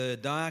The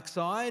dark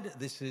side.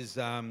 This is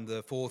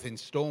the fourth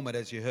installment,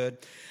 as you heard.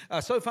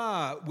 So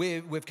far,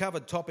 we've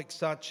covered topics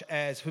such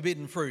as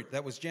forbidden fruit.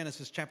 That was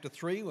Genesis chapter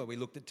 3, where we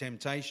looked at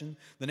temptation.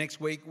 The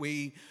next week,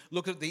 we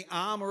looked at the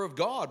armour of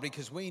God,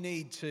 because we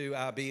need to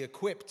be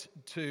equipped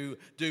to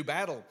do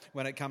battle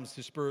when it comes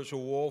to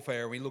spiritual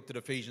warfare. We looked at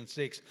Ephesians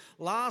 6.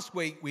 Last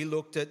week, we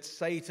looked at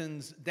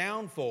Satan's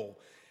downfall.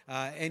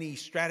 Any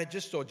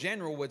strategist or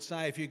general would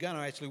say if you're going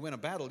to actually win a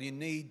battle, you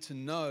need to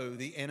know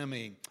the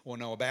enemy or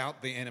know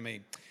about the enemy.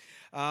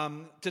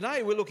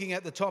 Today we're looking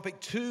at the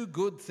topic, 2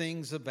 good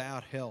things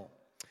about hell.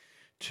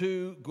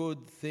 2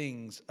 good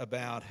things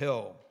about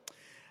hell.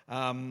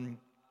 And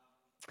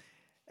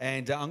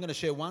I'm going to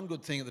share one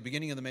good thing at the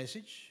beginning of the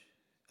message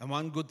and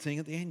one good thing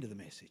at the end of the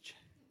message.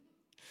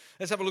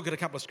 Let's have a look at a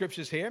couple of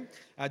scriptures here.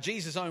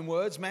 Jesus' own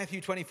words,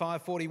 Matthew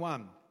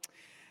 25:41.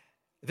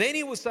 Then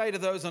he will say to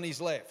those on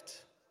his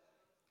left,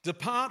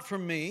 "Depart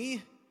from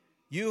me,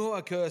 you who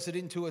are cursed,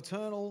 into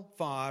eternal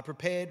fire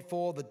prepared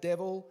for the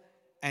devil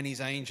and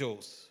his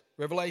angels."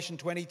 Revelation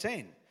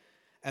 20:10.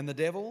 And the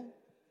devil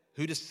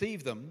who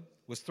deceived them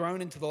was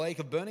thrown into the lake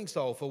of burning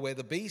sulfur, where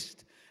the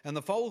beast and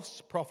the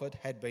false prophet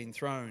had been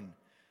thrown.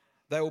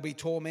 They will be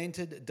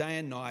tormented day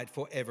and night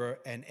forever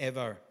and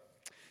ever.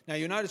 Now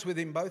you notice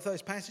within both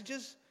those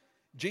passages,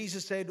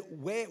 Jesus said,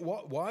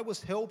 why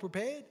was hell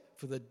prepared?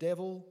 For the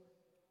devil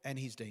and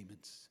his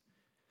demons.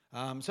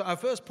 So our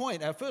first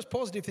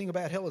positive thing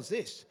about hell is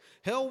this.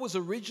 Hell was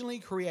originally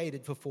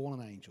created for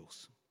fallen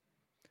angels.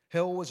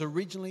 Hell was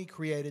originally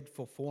created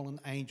for fallen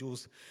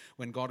angels.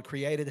 When God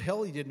created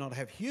hell, he did not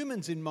have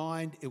humans in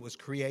mind. It was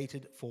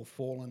created for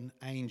fallen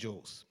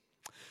angels.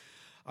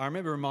 I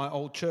remember in my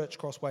old church,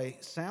 Crossway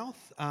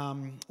South,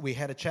 we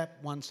had a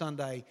chap one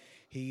Sunday.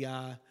 He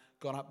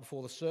got up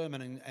before the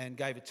sermon and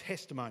gave a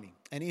testimony.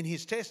 And in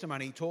his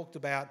testimony, he talked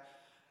about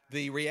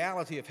the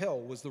reality of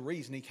hell was the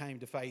reason he came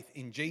to faith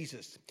in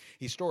Jesus.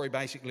 His story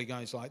basically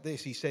goes like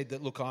this. He said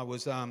that, look, I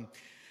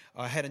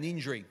had an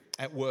injury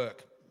at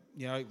work.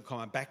 You know,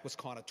 my back was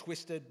kind of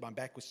twisted. My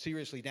back was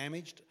seriously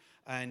damaged,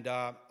 and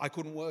I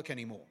couldn't work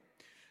anymore.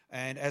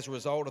 And as a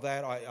result of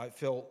that, I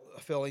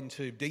fell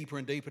into deeper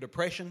and deeper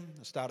depression.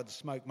 I started to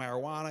smoke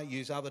marijuana,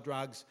 use other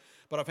drugs,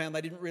 but I found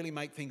they didn't really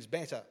make things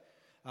better.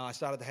 I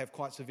started to have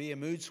quite severe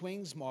mood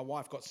swings. My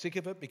wife got sick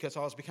of it because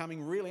I was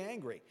becoming really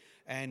angry.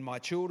 And my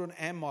children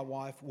and my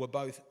wife were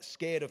both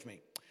scared of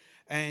me.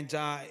 And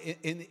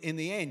in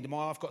the end,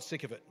 my wife got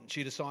sick of it. And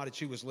she decided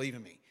she was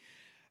leaving me.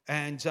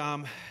 And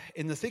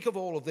in the thick of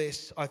all of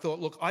this, I thought,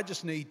 look, I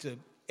just need to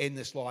end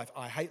this life.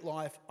 I hate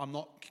life. I'm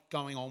not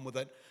going on with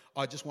it.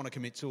 I just want to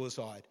commit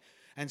suicide.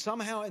 And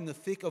somehow in the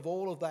thick of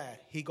all of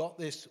that, he got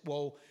this,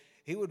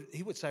 he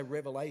would say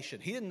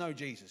revelation. He didn't know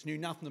Jesus, knew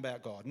nothing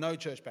about God, no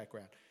church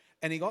background.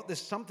 And he got this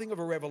something of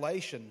a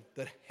revelation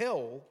that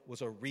hell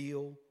was a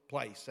real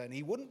place. And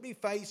he wouldn't be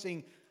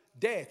facing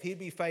death. He'd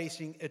be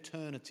facing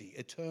eternity,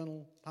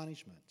 eternal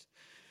punishment.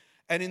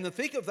 And in the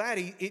thick of that,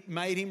 it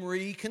made him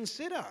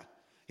reconsider.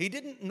 He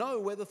didn't know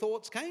where the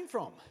thoughts came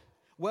from.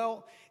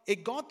 Well,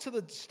 it got to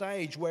the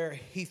stage where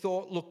he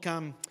thought, look,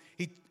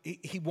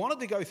 he wanted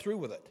to go through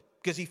with it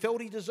because he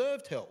felt he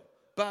deserved hell.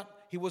 But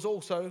he was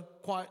also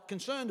quite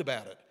concerned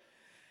about it.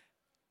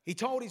 He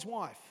told his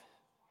wife.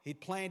 He'd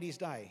planned his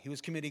day. He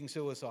was committing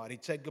suicide.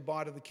 He'd said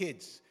goodbye to the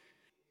kids.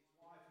 His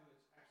wife, who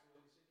was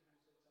absolutely sick of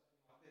him, said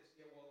something like this.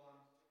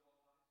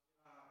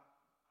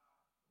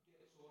 Get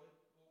it sorted.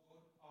 All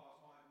good. Oh,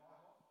 it's my mic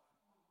off.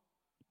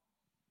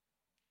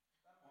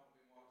 That might have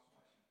been why I was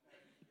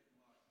switching.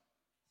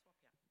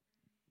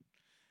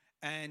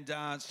 And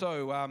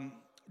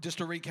just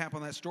to recap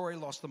on that story,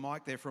 lost the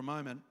mic there for a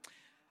moment.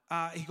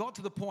 He got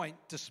to the point,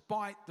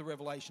 despite the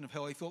revelation of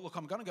hell, he thought, look,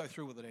 I'm going to go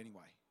through with it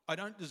anyway. I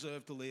don't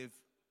deserve to live.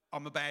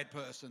 I'm a bad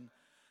person.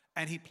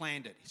 And he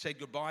planned it. He said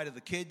goodbye to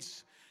the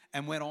kids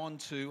and went on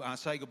to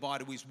say goodbye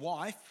to his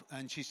wife.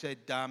 And she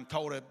said,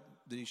 told her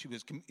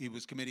that he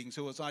was committing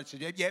suicide. She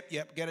said, yep,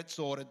 get it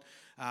sorted.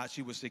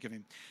 She was sick of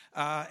him.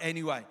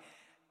 Anyway,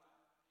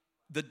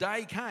 the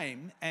day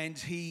came and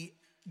he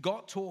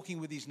got talking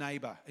with his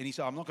neighbour. And he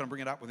said, I'm not going to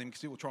bring it up with him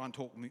because he will try and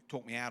talk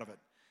me out of it.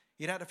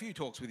 He'd had a few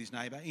talks with his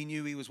neighbour. He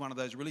knew he was one of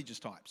those religious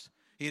types.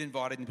 He'd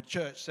invited him to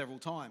church several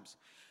times.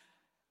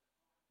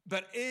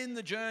 But in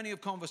the journey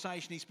of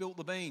conversation, he spilt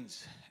the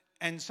beans.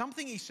 And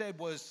something he said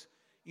was,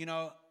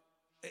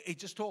 he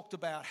just talked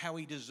about how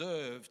he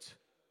deserved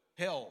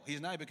hell.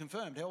 His neighbour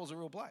confirmed hell's a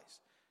real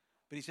place.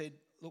 But he said,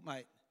 look,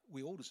 mate,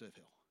 we all deserve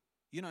hell.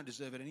 You don't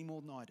deserve it any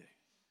more than I do.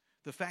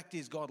 The fact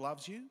is God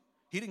loves you.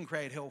 He didn't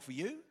create hell for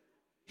you.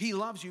 He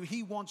loves you.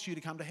 He wants you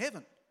to come to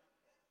heaven.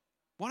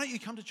 Why don't you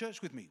come to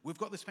church with me? We've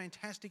got this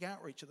fantastic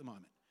outreach at the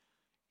moment.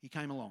 He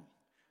came along,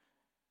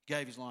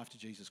 gave his life to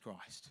Jesus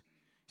Christ.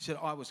 He said,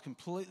 I was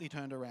completely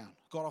turned around,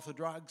 got off the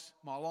drugs,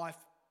 my life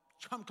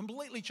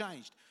completely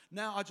changed.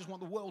 Now I just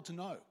want the world to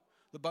know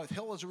that both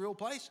hell is a real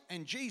place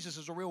and Jesus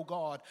is a real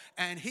God,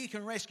 and he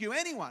can rescue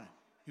anyone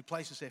who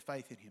places their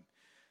faith in him.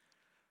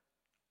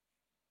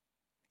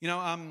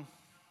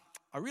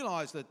 I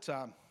realise that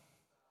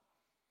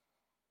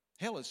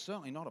hell is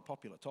certainly not a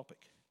popular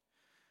topic.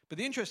 But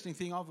the interesting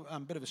thing, I'm a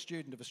bit of a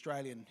student of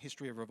Australian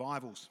history of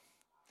revivals.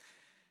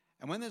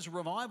 And when there's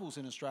revivals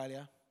in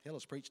Australia, hell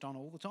is preached on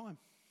all the time.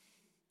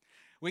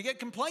 We get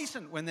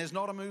complacent when there's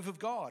not a move of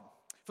God.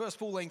 First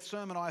full-length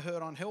sermon I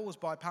heard on hell was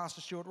by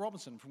Pastor Stuart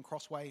Robinson from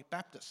Crossway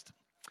Baptist.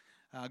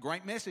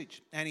 Great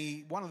message. And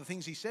one of the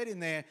things he said in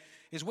there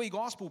is we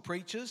gospel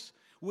preachers,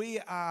 we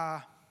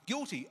are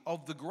guilty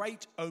of the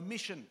great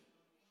omission.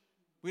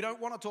 We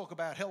don't want to talk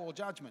about hell or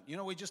judgment.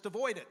 We just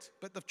avoid it.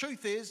 But the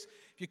truth is,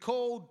 if you're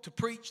called to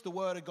preach the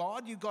word of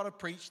God, you've got to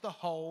preach the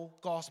whole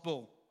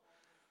gospel.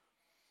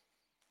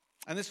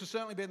 And this has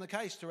certainly been the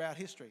case throughout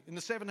history. In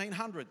the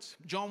 1700s,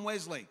 John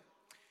Wesley,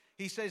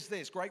 he says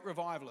this, great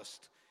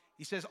revivalist.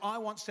 He says, I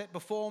want set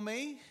before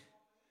me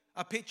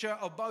a picture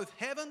of both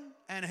heaven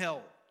and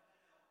hell.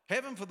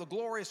 Heaven for the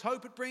glorious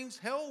hope it brings.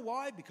 Hell,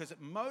 why? Because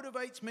it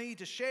motivates me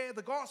to share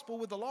the gospel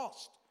with the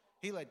lost.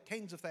 He led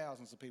tens of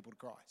thousands of people to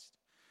Christ.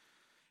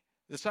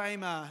 The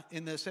same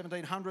in the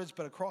 1700s,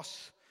 but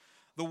across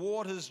the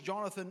waters,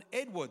 Jonathan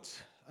Edwards,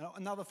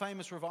 another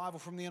famous revival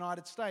from the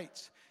United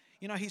States.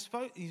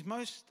 His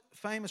most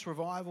famous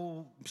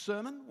revival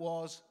sermon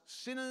was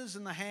Sinners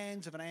in the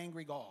Hands of an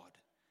Angry God.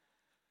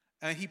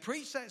 And he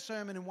preached that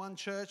sermon in one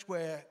church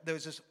where there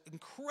was this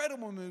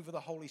incredible move of the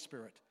Holy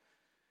Spirit.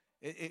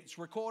 It's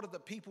recorded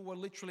that people were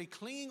literally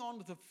clinging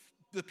onto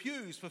the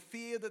pews for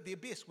fear that the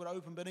abyss would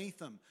open beneath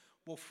them.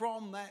 Well,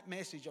 from that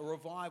message, a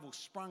revival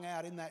sprung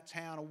out in that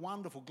town, a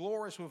wonderful,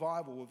 glorious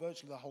revival where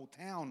virtually the whole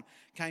town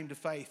came to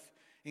faith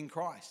in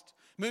Christ.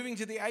 Moving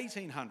to the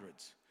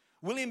 1800s,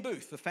 William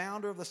Booth, the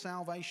founder of the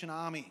Salvation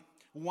Army,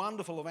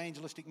 wonderful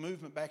evangelistic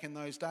movement back in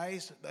those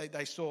days.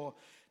 They saw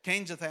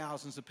tens of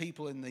thousands of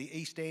people in the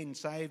East End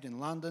saved in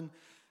London.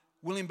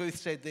 William Booth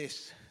said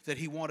this, that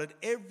he wanted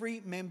every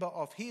member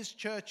of his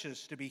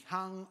churches to be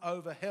hung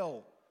over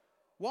hell.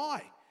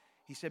 Why?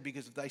 He said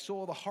because if they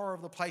saw the horror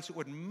of the place, it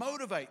would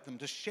motivate them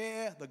to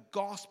share the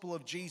gospel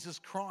of Jesus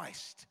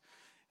Christ.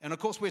 And of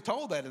course, we're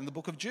told that in the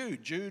book of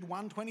Jude, Jude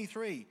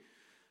 1:23.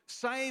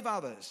 Save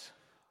others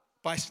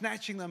by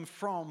snatching them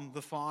from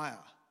the fire.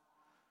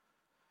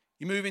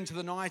 You move into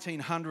the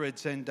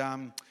 1900s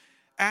and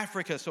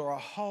Africa saw a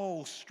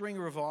whole string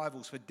of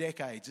revivals for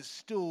decades. It's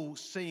still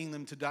seeing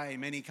them today in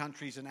many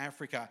countries in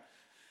Africa.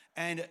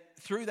 And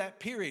through that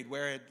period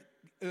where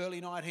early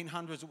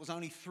 1900s, it was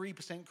only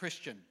 3%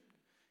 Christian.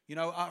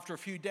 After a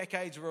few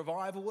decades of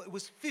revival, it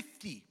was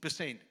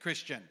 50%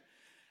 Christian.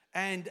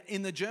 And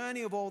in the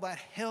journey of all that,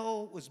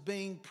 hell was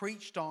being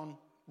preached on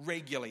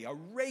regularly, a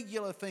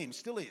regular theme,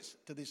 still is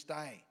to this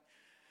day.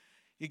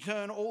 You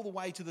turn all the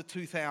way to the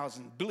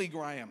 2000s, Billy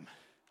Graham.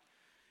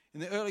 In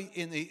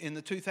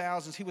the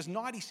 2000s, he was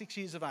 96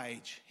 years of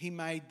age. He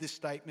made this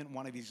statement in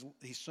one of his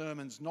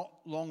sermons not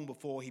long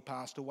before he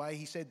passed away.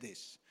 He said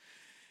this,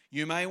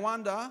 "You may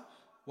wonder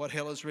what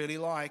hell is really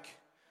like.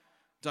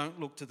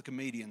 Don't look to the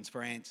comedians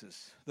for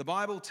answers. The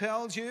Bible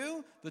tells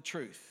you the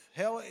truth.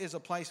 Hell is a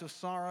place of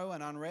sorrow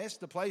and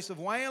unrest, a place of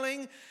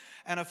wailing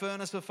and a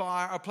furnace of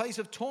fire, a place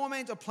of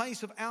torment, a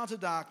place of outer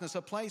darkness,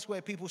 a place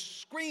where people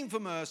scream for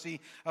mercy,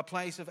 a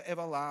place of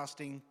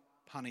everlasting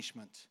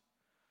punishment."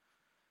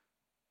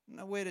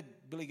 Now, where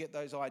did Billy get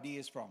those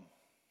ideas from?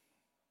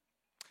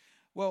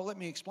 Well, let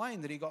me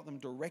explain that he got them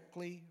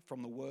directly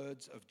from the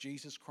words of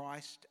Jesus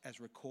Christ as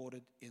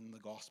recorded in the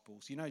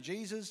Gospels.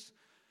 Jesus,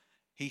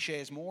 he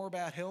shares more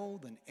about hell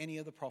than any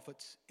of the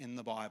prophets in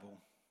the Bible.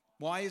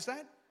 Why is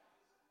that?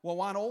 Well,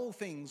 one, all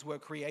things were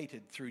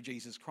created through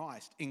Jesus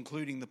Christ,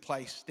 including the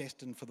place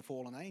destined for the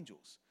fallen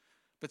angels.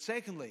 But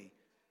secondly,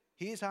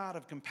 his heart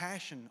of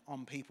compassion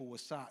on people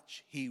was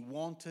such, he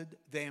wanted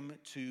them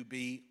to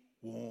be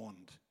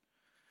warned.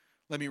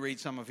 Let me read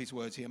some of his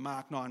words here.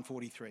 Mark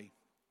 9:43.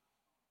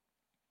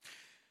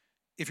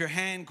 If your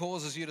hand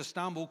causes you to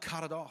stumble,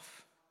 cut it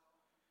off.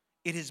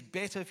 It is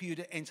better for you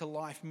to enter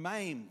life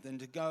maimed than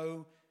to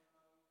go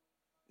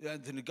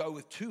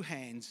with two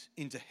hands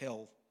into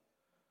hell,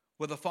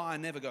 where the fire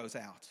never goes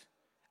out.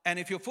 And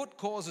if your foot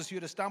causes you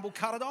to stumble,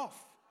 cut it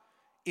off.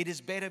 It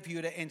is better for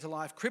you to enter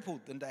life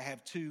crippled than to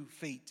have 2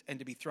 feet and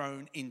to be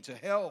thrown into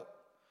hell.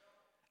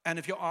 And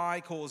if your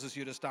eye causes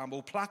you to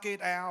stumble, pluck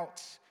it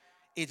out.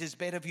 It is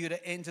better for you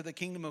to enter the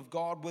kingdom of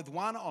God with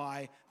one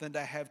eye than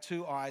to have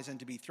 2 eyes and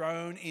to be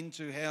thrown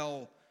into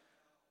hell,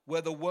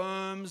 where the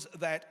worms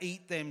that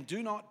eat them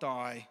do not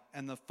die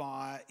and the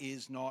fire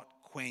is not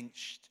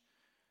quenched.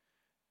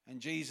 And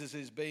Jesus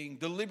is being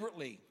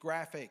deliberately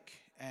graphic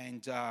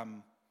and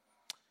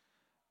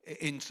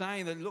in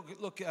saying that,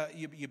 look,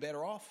 you're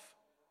better off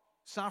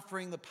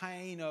suffering the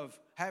pain of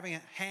having a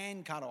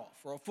hand cut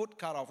off or a foot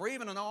cut off or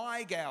even an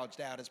eye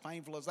gouged out, as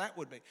painful as that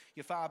would be.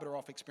 You're far better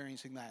off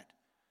experiencing that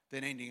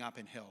than ending up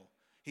in hell.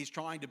 He's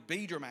trying to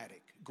be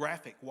dramatic,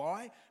 graphic.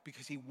 Why?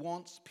 Because he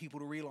wants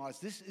people to realize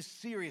this is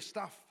serious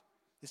stuff.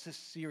 This is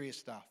serious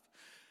stuff.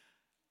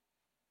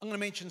 I'm going to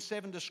mention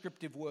 7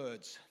 descriptive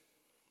words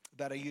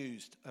that are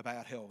used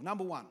about hell.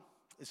 Number 1,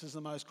 this is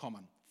the most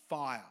common,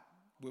 fire.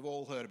 We've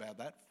all heard about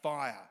that,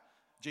 fire.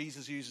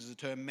 Jesus uses the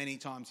term many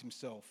times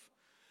himself.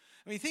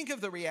 I mean, think of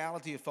the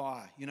reality of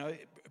fire.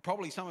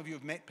 Probably some of you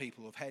have met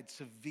people who have had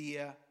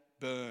severe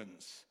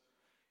burns.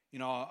 You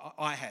know,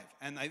 I have.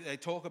 And they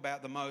talk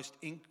about the most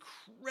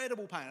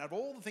incredible pain. Out of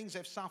all the things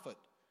they've suffered,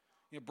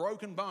 you know,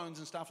 broken bones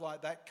and stuff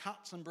like that,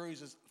 cuts and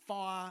bruises,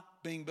 fire,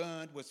 being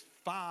burned was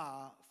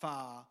far,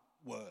 far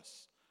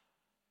worse.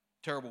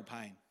 Terrible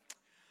pain.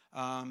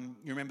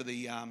 You remember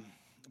the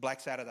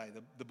Black Saturday,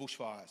 the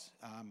bushfires,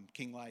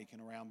 King Lake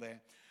and around there.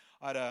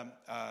 I had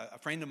a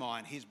friend of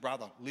mine, his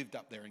brother lived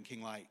up there in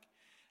King Lake.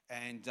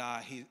 And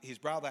his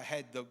brother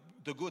had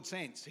the good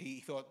sense.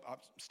 He thought, I've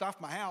stuffed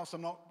my house,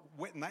 I'm not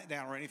wetting that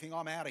down or anything,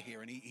 I'm out of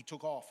here. And he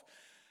took off.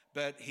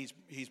 But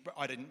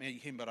I didn't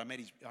meet him, but I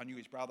knew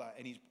his brother.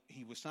 And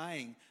he was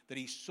saying that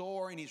he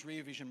saw in his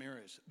rear vision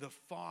mirrors the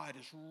fire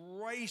just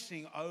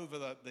racing over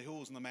the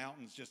hills and the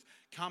mountains, just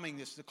coming,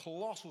 this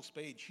colossal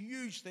speed,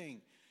 huge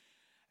thing.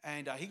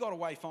 And he got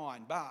away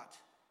fine. But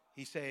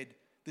he said,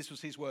 this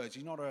was his words.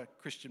 He's not a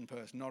Christian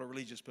person, not a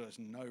religious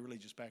person, no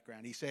religious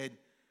background. He said,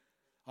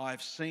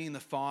 I've seen the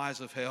fires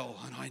of hell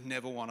and I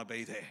never want to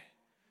be there.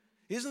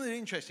 Isn't it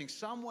interesting?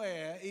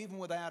 Somewhere, even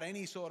without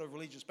any sort of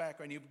religious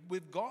background,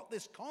 we've got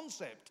this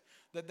concept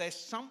that there's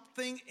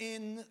something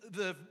in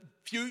the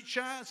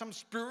future, some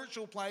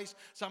spiritual place,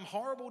 some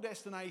horrible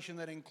destination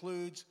that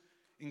includes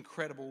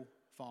incredible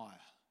fire.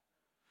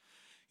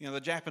 You know, the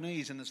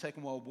Japanese in the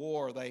Second World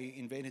War, they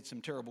invented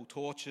some terrible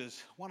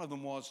tortures. One of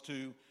them was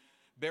to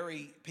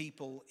bury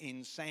people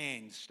in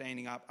sand,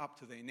 standing up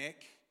to their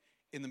neck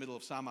in the middle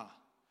of summer.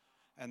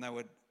 And they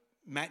would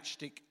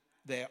matchstick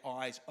their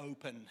eyes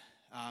open,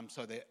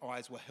 so their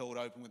eyes were held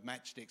open with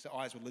matchsticks. Their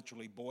eyes would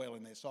literally boil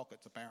in their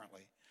sockets,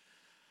 apparently.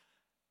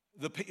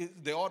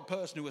 The odd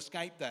person who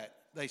escaped that,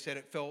 they said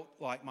it felt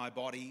like my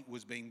body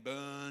was being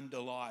burned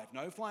alive.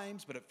 No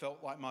flames, but it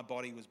felt like my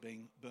body was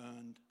being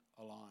burned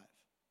alive.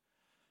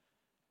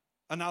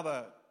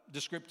 Another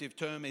descriptive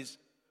term is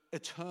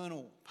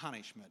eternal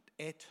punishment.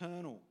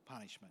 Eternal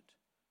punishment.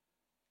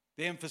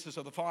 The emphasis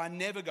of the fire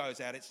never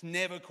goes out. It's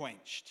never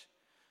quenched.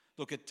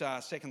 Look at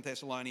 2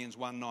 Thessalonians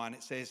 1:9.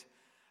 It says,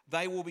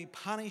 they will be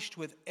punished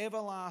with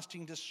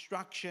everlasting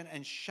destruction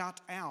and shut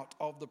out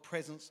of the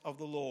presence of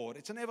the Lord.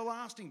 It's an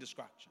everlasting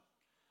destruction.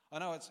 I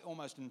know it's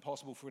almost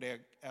impossible for us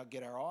to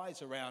get our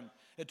eyes around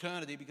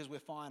eternity because we're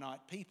finite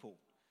people.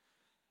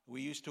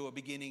 We're used to a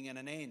beginning and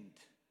an end.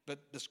 But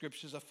the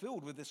scriptures are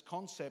filled with this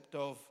concept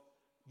of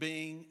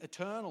being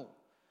eternal.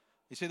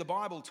 You see, the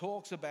Bible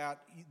talks about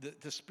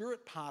the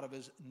spirit part of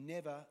us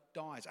never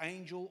dies.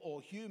 Angel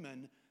or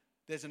human,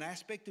 there's an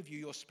aspect of you,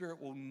 your spirit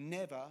will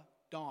never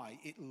die.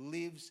 It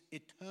lives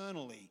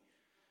eternally.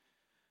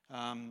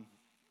 A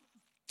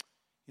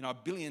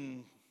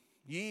billion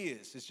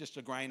years is just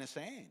a grain of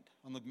sand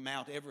on the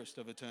Mount Everest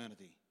of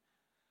eternity.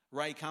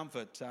 Ray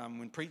Comfort,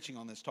 when preaching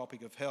on this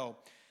topic of hell,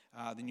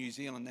 the New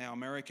Zealand, now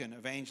American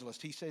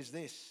evangelist, he says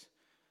this,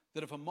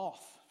 that if a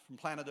moth from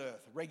planet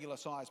Earth, a regular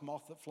sized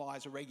moth that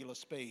flies a regular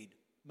speed,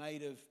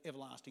 made of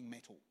everlasting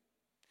metal,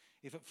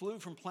 if it flew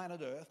from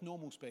planet Earth,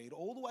 normal speed,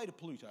 all the way to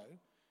Pluto,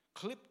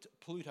 clipped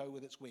Pluto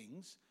with its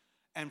wings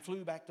and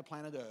flew back to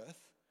planet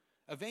Earth,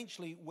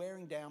 eventually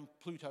wearing down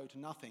Pluto to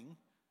nothing,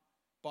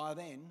 by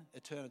then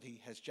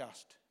eternity has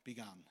just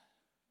begun.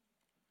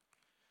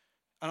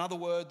 Another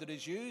word that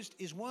is used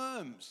is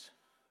worms.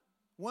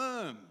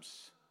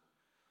 Worms.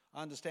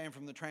 I understand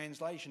from the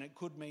translation it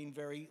could mean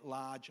very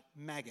large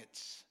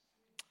maggots.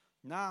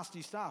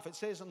 Nasty stuff. It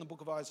says in the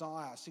book of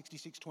Isaiah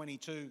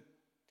 66:22,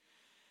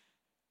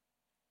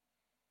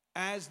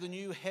 as the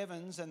new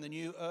heavens and the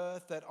new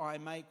earth that I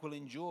make will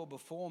endure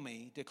before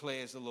me,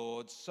 declares the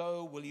Lord,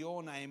 so will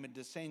your name and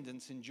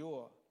descendants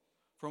endure.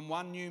 From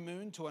one new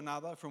moon to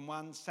another, from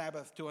one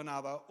Sabbath to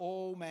another,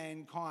 all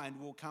mankind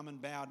will come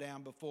and bow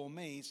down before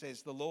me,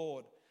 says the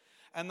Lord.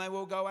 And they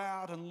will go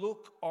out and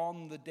look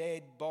on the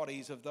dead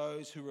bodies of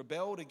those who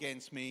rebelled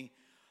against me.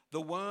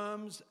 The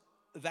worms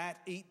that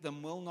eat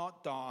them will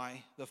not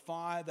die. The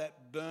fire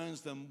that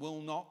burns them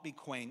will not be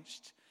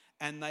quenched.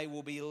 And they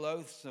will be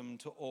loathsome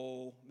to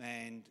all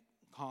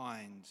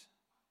mankind.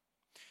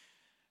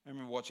 I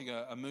remember watching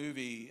a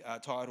movie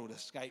titled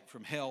Escape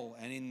from Hell,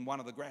 and in one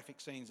of the graphic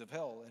scenes of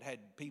hell, it had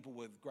people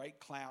with great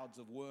clouds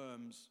of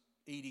worms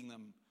eating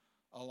them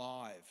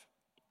alive.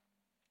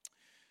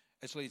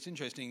 Actually, it's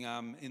interesting,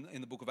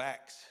 in the book of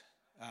Acts,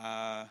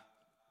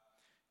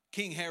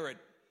 King Herod,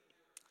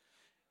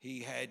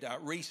 he had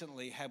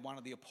recently had one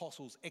of the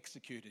apostles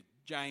executed,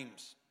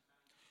 James,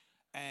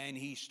 and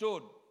he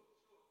stood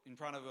in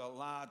front of a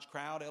large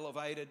crowd,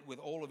 elevated with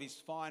all of his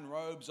fine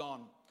robes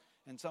on,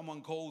 and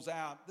someone calls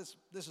out, this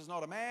is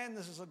not a man,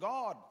 this is a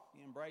God.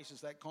 He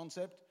embraces that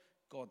concept.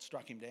 God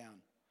struck him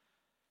down.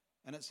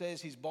 And it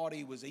says his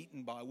body was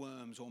eaten by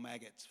worms or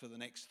maggots for the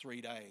next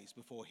 3 days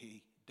before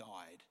he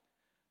died.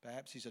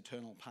 Perhaps his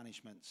eternal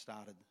punishment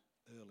started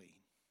early.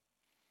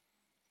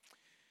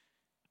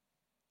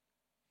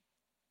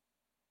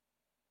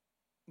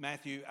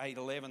 Matthew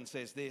 8:11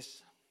 says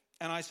this,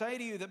 and I say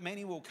to you that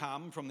many will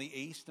come from the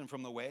east and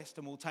from the west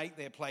and will take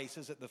their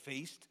places at the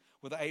feast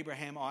with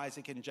Abraham,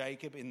 Isaac, and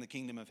Jacob in the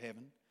kingdom of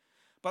heaven.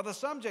 But the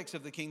subjects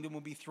of the kingdom will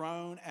be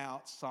thrown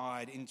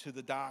outside into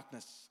the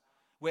darkness,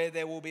 where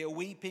there will be a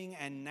weeping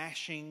and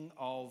gnashing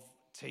of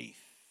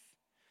teeth.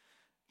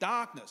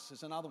 Darkness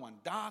is another one.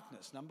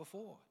 Darkness, number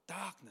 4.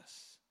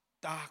 Darkness.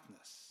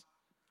 Darkness.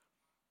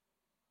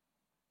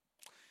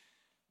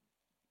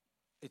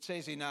 It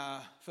says in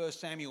 1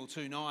 Samuel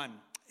 2:9,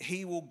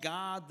 he will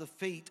guard the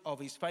feet of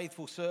his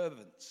faithful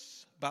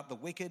servants, but the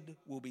wicked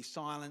will be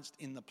silenced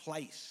in the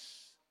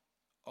place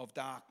of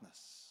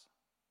darkness.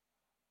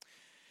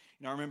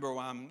 You know, I remember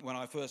when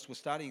I first was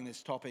studying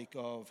this topic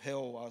of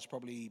hell, I was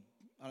probably,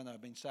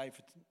 I've been saved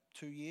for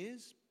 2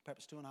 years,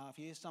 perhaps 2.5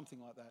 years, something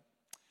like that.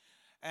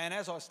 And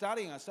as I was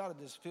studying, I started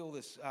to feel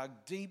this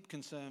deep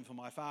concern for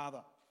my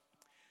father.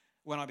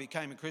 When I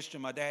became a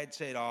Christian, my dad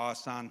said, "Oh,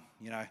 son,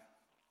 you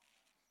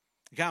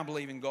can't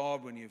believe in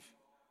God when you've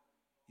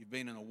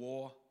been in a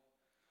war."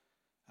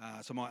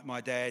 So my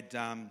dad,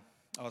 I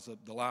was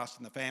the last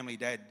in the family.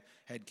 Dad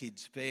had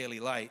kids fairly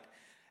late,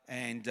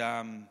 and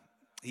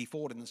he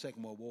fought in the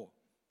Second World War.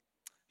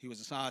 He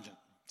was a sergeant,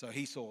 so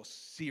he saw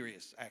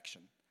serious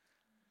action.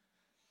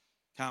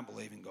 Can't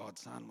believe in God,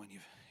 son, when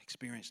you've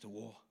experienced a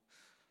war.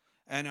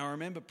 And I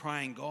remember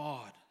praying,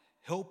 "God,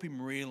 help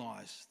him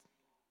realise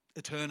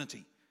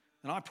eternity."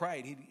 And I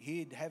prayed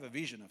he'd have a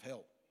vision of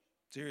hell,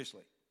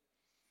 seriously.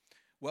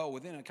 Well,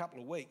 within a couple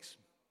of weeks,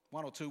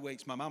 1 or 2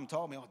 weeks, my mum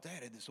told me, "Oh,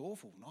 Dad had this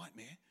awful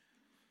nightmare."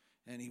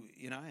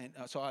 And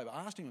so I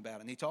asked him about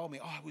it, and he told me,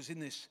 "Oh, I was in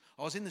this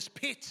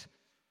pit.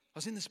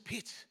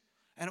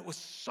 And it was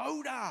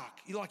so dark,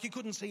 you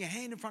couldn't see a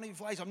hand in front of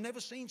your face. I've never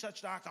seen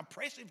such dark,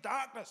 oppressive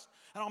darkness.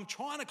 And I'm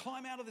trying to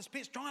climb out of this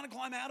pit, trying to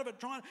climb out of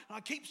it, and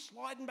I keep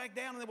sliding back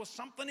down, and there was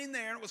something in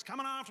there, and it was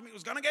coming after me. It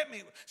was going to get me.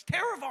 It's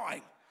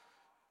terrifying."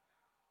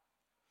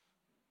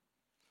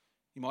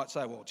 You might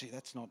say, "Well, gee,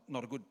 that's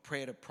not a good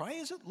prayer to pray,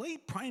 is it, Lee?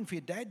 Praying for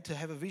your dad to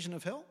have a vision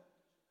of hell?"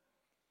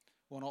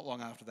 Well, not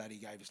long after that, he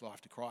gave his life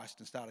to Christ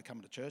and started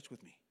coming to church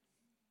with me.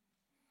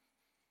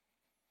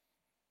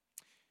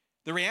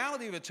 The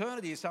reality of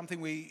eternity is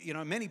something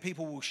many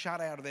people will shut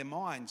out of their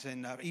minds,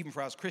 and even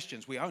for us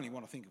Christians, we only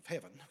want to think of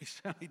heaven. We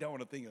certainly don't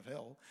want to think of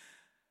hell.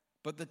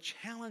 But the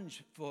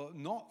challenge for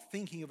not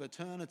thinking of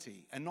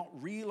eternity and not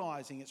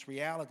realising its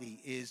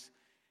reality is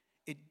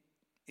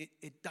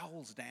it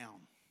dulls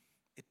down.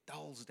 It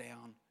dulls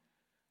down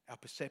our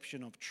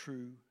perception of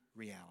true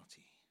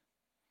reality.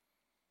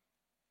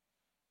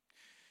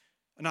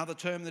 Another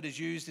term that is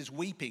used is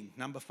weeping.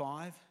 Number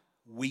 5,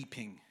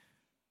 weeping.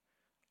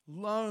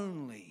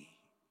 Lonely,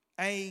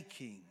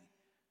 aching,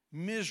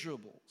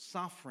 miserable,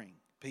 suffering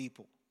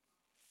people.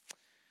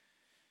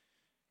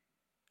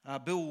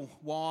 Bill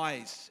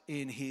Wise,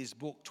 in his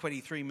book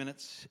 23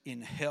 Minutes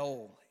in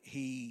Hell,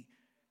 he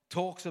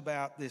talks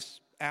about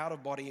this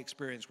out-of-body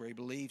experience where he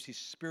believes his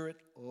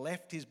spirit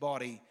left his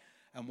body,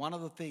 and one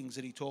of the things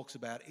that he talks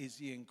about is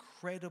the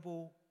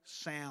incredible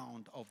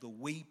sound of the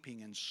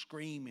weeping and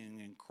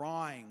screaming and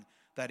crying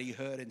that he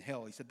heard in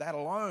hell. He said that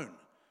alone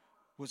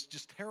was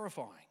just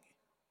terrifying,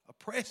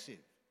 oppressive,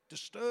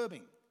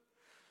 disturbing.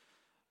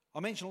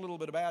 I mentioned a little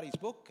bit about his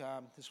book.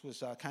 This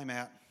came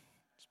out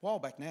a while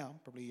back now,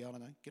 probably,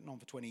 getting on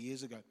for 20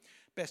 years ago.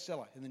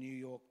 Bestseller in the New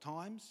York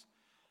Times.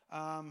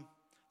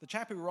 The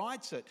chap who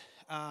writes it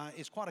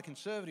is quite a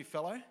conservative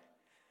fellow,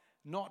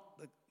 not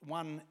the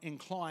one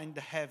inclined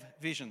to have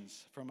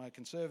visions, from a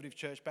conservative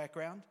church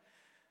background.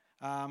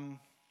 To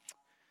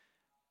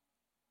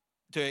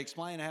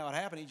explain how it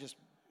happened, he just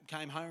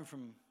came home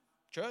from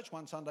church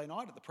one Sunday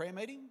night at the prayer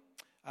meeting,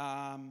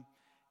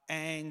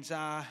 and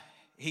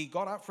he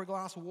got up for a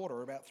glass of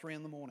water about 3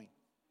 a.m.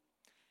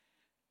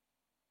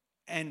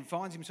 and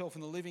finds himself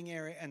in the living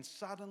area, and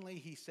suddenly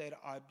he said,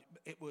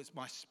 "It was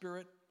my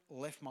spirit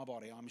left my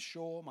body. I'm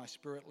sure my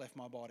spirit left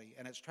my body,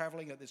 and it's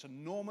travelling at this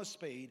enormous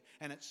speed,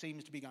 and it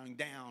seems to be going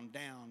down,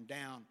 down,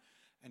 down."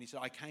 And he said,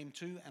 "I came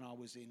to, and I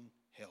was in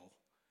hell."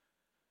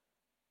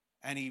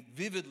 And he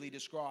vividly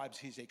describes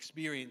his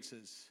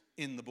experiences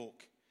in the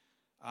book.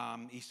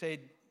 He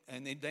said,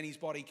 and then his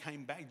body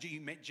came back.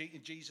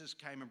 Jesus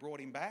came and brought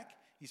him back,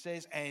 he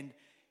says, and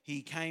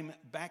he came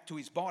back to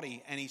his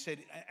body. And he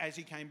said, as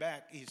he came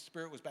back, his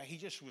spirit was back. He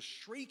just was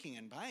shrieking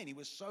in pain. He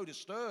was so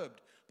disturbed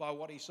by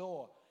what he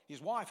saw.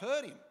 His wife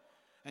heard him,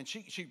 and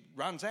she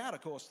runs out,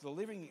 of course, to the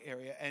living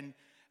area and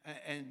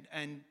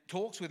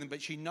talks with him.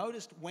 But she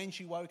noticed when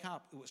she woke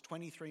up, it was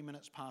 23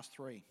 minutes past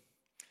 3.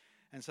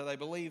 And so they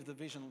believe the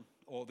vision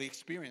or the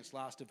experience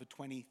lasted for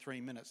 23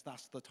 minutes,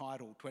 thus the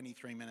title,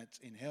 23 Minutes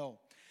in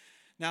Hell.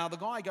 Now, the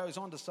guy goes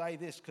on to say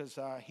this because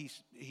he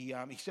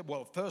said,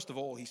 well, first of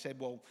all, he said,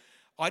 well,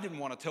 I didn't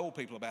want to tell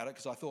people about it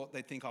because I thought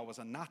they'd think I was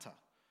a nutter,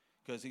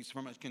 because he's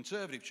from a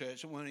conservative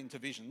church that weren't into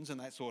visions and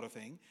that sort of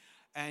thing.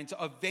 And so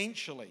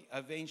eventually,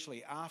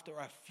 after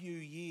a few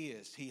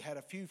years, he had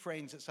a few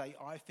friends that say,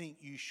 I think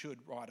you should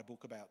write a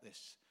book about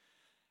this.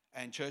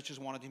 And churches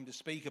wanted him to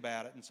speak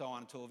about it and so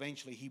on, until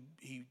eventually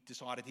he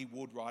decided he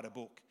would write a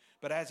book.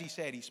 But as he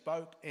said, he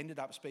ended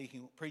up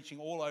preaching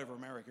all over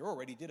America.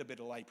 Already did a bit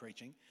of lay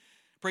preaching.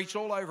 Preached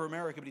all over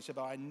America, but he said,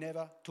 but I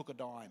never took a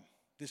dime.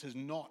 This is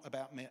not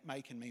about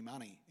making me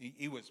money.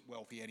 He was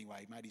wealthy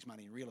anyway, made his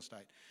money in real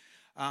estate.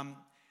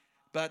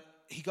 But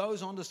he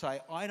goes on to say,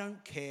 I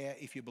don't care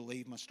if you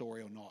believe my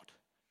story or not.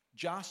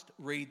 Just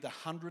read the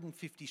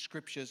 150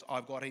 scriptures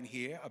I've got in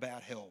here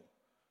about hell.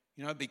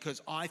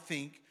 Because I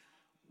think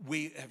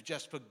we have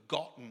just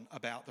forgotten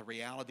about the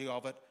reality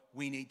of it.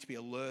 We need to be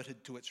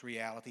alerted to its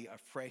reality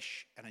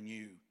afresh and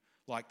anew,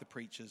 like the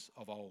preachers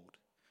of old.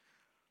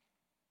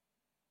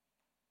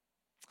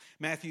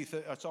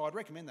 So I'd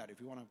recommend that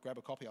if you want to grab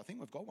a copy. I think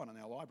we've got one in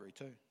our library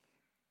too.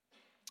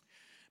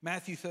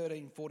 Matthew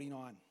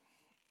 13:49.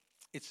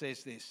 It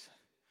says this.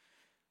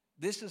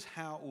 This is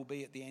how it will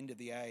be at the end of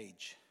the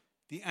age.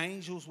 The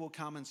angels will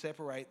come and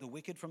separate the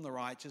wicked from the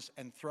righteous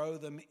and throw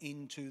them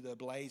into the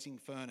blazing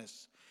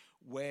furnace,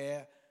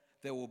 where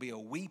there will be a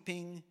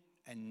weeping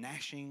and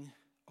gnashing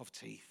of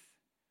teeth.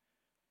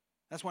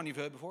 That's one you've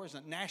heard before,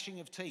 isn't it? Gnashing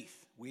of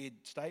teeth. Weird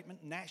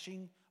statement.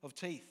 Gnashing of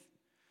teeth.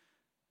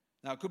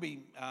 Now, it could be,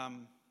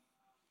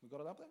 we got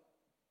it up there?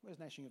 Where's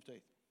gnashing of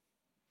teeth?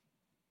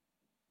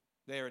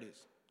 There it is.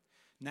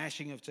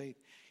 Gnashing of teeth.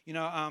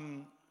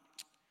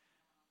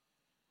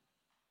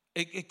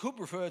 It could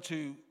refer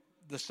to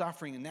the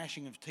suffering and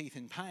gnashing of teeth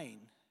in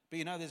pain.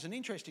 But there's an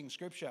interesting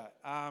scripture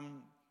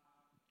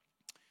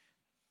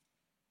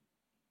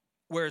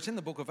where it's in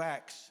the book of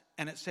Acts,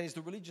 and it says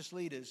the religious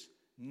leaders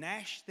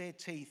gnashed their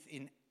teeth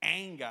in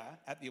anger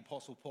at the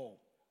Apostle Paul.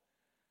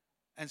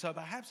 And so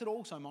perhaps it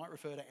also might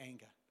refer to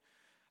anger.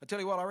 I tell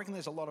you what, I reckon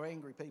there's a lot of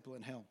angry people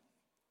in hell.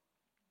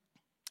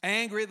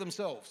 Angry at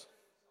themselves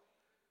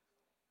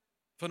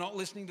for not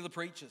listening to the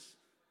preachers,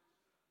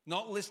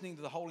 not listening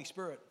to the Holy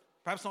Spirit,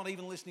 perhaps not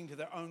even listening to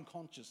their own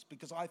conscience,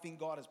 because I think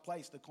God has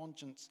placed a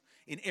conscience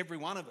in every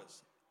one of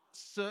us,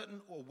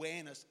 certain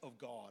awareness of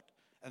God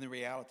and the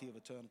reality of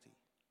eternity.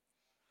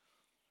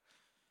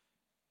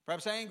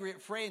 Perhaps angry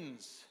at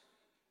friends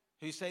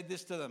who said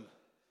this to them.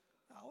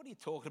 Oh, what are you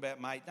talking about,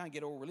 mate? Don't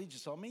get all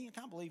religious on me. I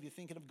can't believe you're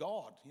thinking of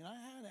God.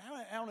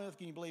 How on earth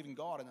can you believe in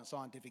God in a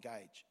scientific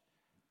age?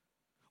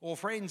 Or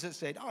friends that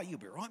said, oh, you'll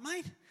be right, mate. What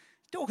are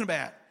you talking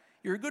about?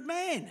 You're a good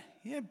man.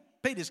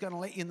 Peter's going to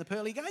let you in the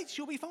pearly gates.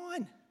 You'll be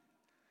fine.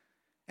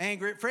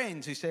 Angry at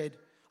friends who said,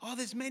 oh,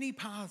 there's many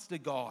paths to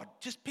God.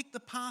 Just pick the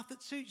path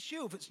that suits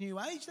you. If it's New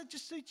Age, that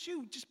just suits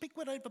you. Just pick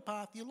whatever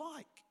path you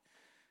like.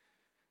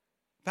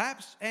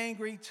 Perhaps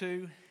angry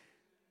too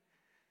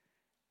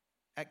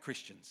at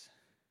Christians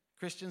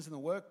in the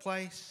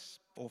workplace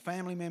or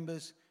family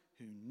members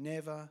who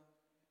never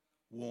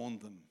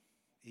warned them,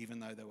 even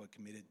though they were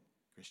committed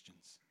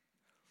Christians.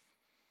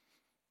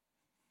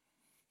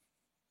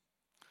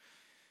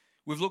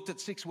 We've looked at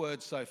 6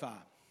 words so far: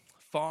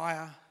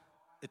 fire,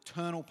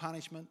 eternal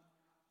punishment,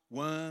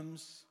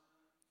 worms,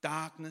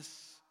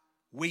 darkness,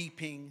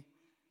 weeping,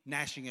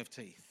 gnashing of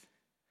teeth.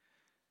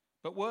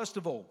 But worst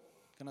of all,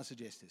 can I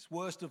suggest this?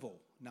 Worst of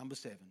all, number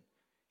 7,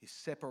 is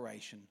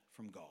separation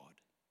from God.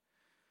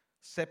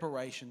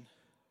 Separation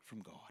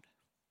from God.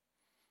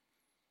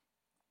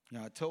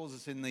 It tells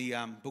us in the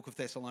book of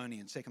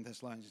Thessalonians, 2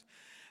 Thessalonians,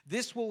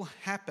 this will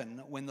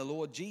happen when the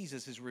Lord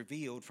Jesus is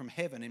revealed from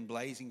heaven in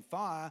blazing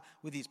fire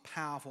with his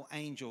powerful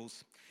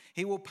angels.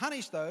 He will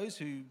punish those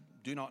who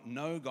do not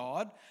know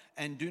God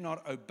and do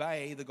not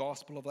obey the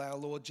gospel of our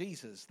Lord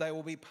Jesus. They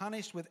will be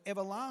punished with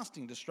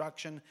everlasting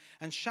destruction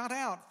and shut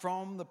out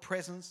from the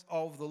presence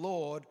of the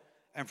Lord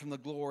and from the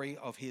glory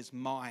of his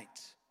might.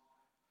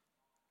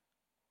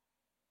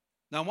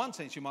 Now, in one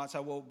sense, you might say,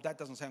 well, that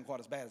doesn't sound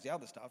quite as bad as the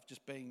other stuff,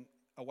 just being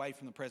away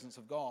from the presence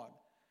of God.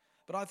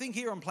 But I think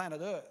here on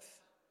planet Earth,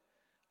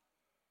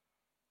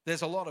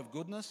 there's a lot of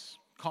goodness,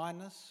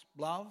 kindness,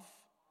 love,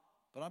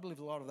 but I believe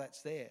a lot of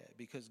that's there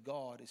because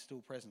God is still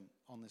present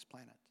on this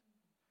planet.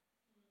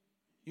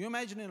 You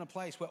imagine in a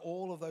place where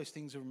all of those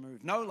things are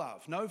removed. No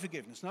love, no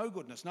forgiveness, no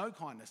goodness, no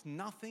kindness,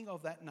 nothing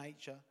of that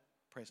nature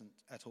present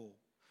at all.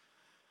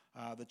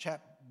 The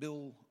chap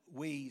Bill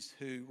Weese,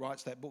 who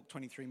writes that book,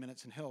 23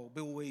 Minutes in Hell,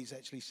 Bill Weese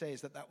actually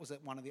says that was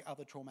one of the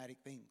other traumatic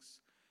things.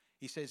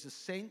 He says the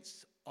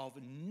sense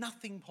of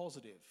nothing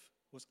positive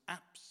was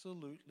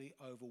absolutely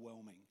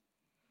overwhelming.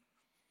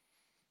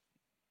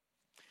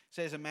 It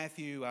says in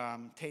Matthew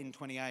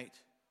 10:28,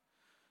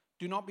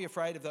 do not be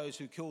afraid of those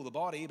who kill the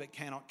body but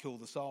cannot kill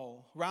the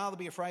soul. Rather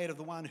be afraid of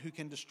the one who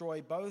can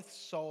destroy both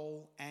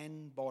soul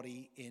and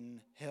body in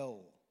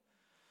hell.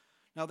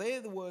 Now,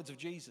 they're the words of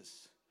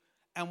Jesus.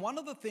 And one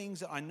of the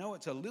things that I know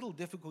it's a little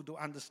difficult to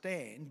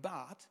understand,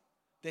 but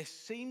there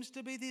seems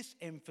to be this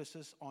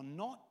emphasis on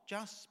not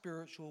just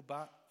spiritual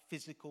but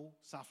physical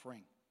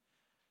suffering.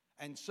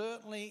 And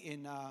certainly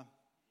in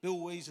Bill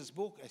Weese's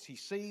book, as he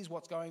sees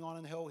what's going on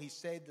in hell, he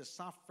said the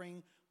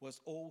suffering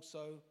was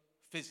also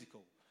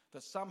physical.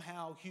 That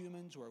somehow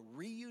humans were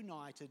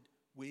reunited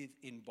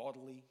in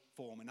bodily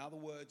form. In other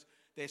words,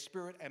 their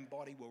spirit and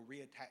body were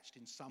reattached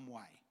in some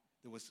way.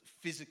 There was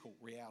physical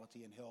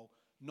reality in hell,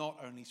 not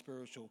only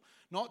spiritual.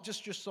 Not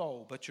just your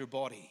soul, but your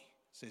body,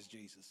 says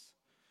Jesus.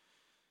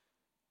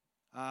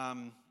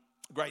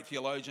 Great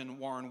theologian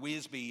Warren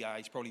Wiersbe,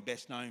 he's probably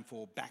best known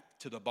for Back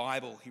to the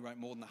Bible. He wrote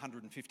more than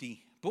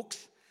 150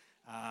 books.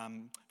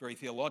 Very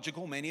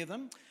theological, many of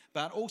them,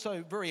 but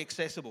also very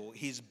accessible.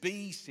 His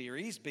B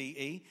series,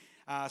 B-E,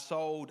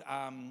 sold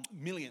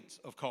millions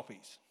of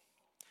copies.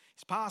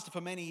 He's pastor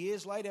for many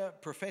years, later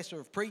professor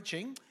of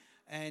preaching,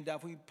 and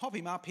if we pop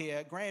him up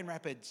here, Grand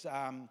Rapids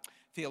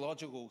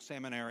Theological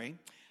Seminary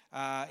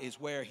is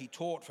where he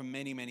taught for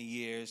many, many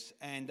years,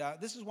 and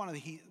this is one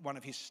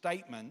of his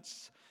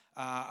statements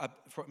I'll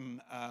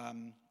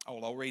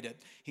read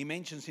it. He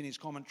mentions in his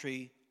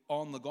commentary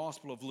on the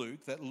Gospel of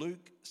Luke that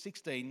Luke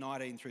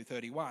 16:19 through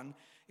 31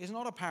 is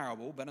not a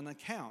parable but an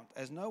account,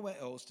 as nowhere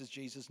else does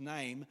Jesus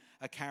name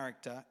a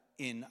character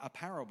in a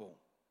parable.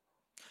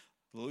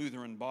 The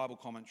Lutheran Bible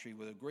commentary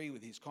would agree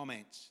with his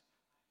comments.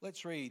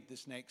 Let's read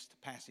this next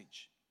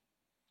passage.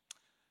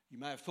 You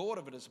may have thought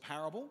of it as a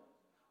parable,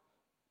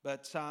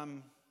 but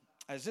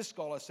as this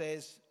scholar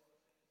says,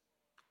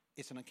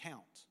 it's an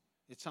account.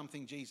 It's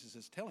something Jesus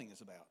is telling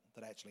us about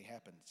that actually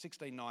happened.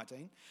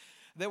 16:19.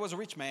 There was a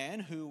rich man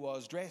who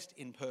was dressed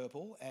in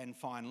purple and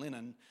fine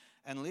linen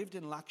and lived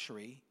in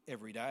luxury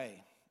every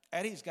day.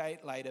 At his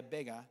gate laid a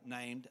beggar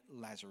named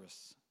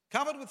Lazarus,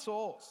 covered with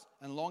sores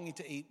and longing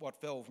to eat what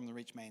fell from the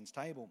rich man's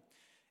table.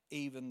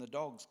 Even the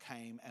dogs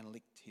came and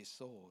licked his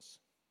sores.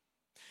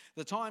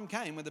 The time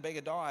came when the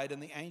beggar died,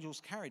 and the angels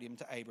carried him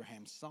to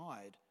Abraham's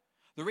side.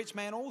 The rich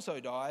man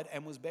also died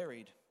and was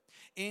buried.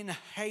 In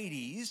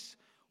Hades,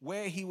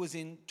 where he was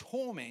in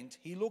torment,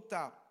 he looked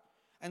up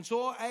and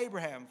saw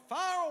Abraham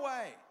far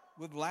away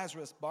with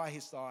Lazarus by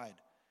his side.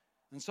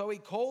 And so he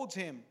called to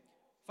him,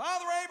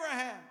 "Father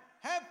Abraham,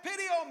 have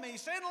pity on me.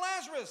 Send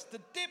Lazarus to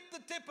dip the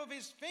tip of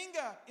his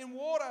finger in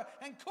water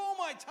and cool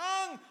my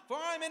tongue, for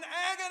I am in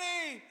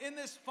agony in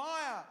this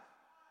fire."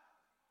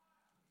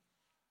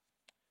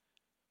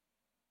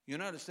 You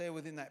notice there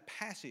within that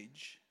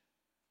passage,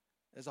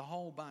 there's a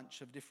whole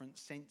bunch of different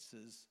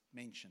senses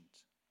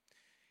mentioned.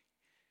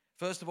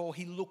 First of all,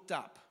 he looked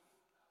up.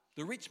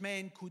 The rich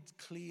man could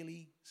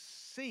clearly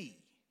see.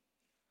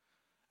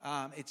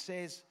 It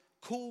says,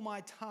 "Cool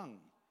my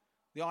tongue."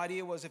 The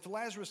idea was if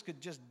Lazarus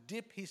could just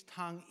dip his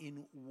tongue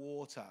in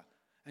water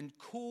and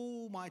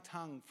cool my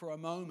tongue for a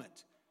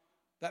moment,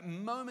 that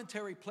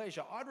momentary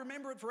pleasure, I'd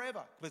remember it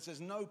forever, because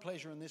there's no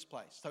pleasure in this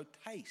place. So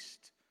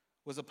taste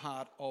was a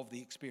part of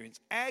the experience.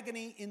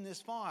 Agony in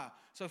this fire.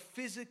 So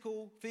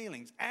physical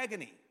feelings,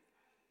 agony.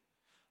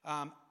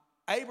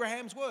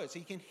 Abraham's words,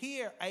 he can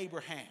hear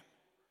Abraham.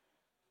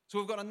 So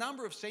we've got a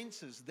number of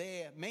senses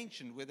there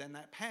mentioned within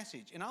that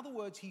passage. In other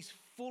words, he's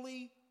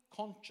fully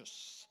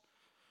conscious.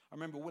 I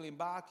remember William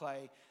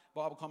Barclay,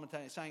 Bible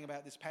commentator, saying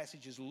about this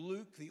passage is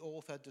Luke, the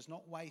author, does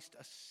not waste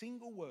a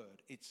single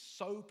word. It's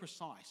so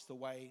precise the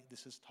way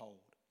this is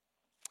told.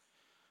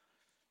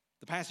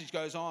 The passage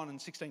goes on in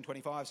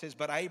 16:25, says,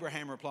 "But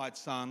Abraham replied,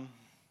 'Son,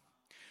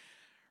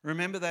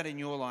 remember that in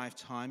your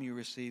lifetime you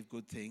received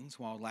good things,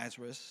 while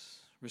Lazarus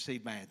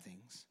received bad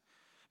things.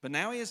 But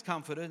now he is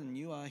comforted and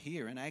you are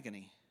here in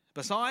agony.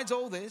 Besides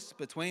all this,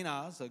 between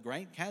us a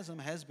great chasm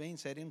has been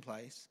set in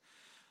place,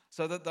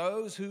 so that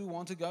those who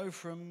want to go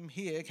from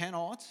here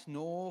cannot,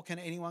 nor can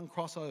anyone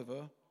cross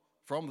over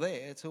from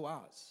there to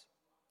us.'"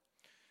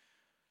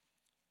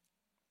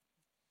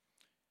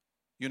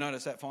 You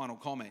notice that final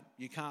comment.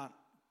 You can't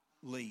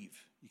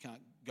leave. You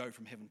can't go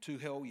from heaven to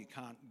hell. You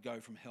can't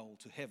go from hell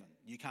to heaven.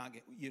 You can't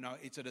get,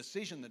 it's a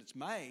decision that it's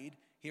made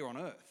here on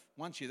earth.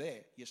 Once you're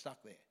there, you're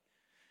stuck there.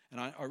 And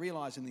I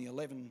realise in the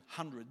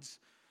 1100s,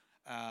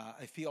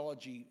 a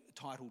theology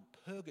titled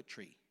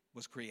purgatory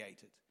was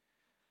created.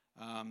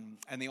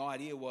 And the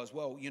idea was,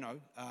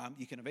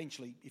 you can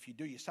eventually, if you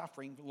do your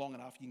suffering long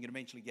enough, you can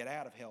eventually get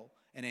out of hell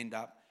and end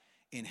up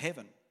in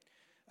heaven.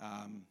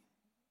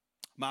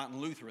 Martin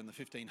Luther in the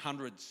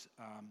 1500s,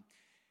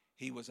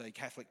 he was a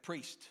Catholic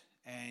priest,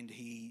 and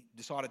he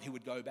decided he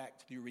would go back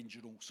to the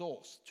original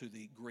source, to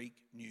the Greek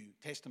New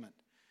Testament.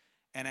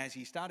 And as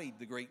he studied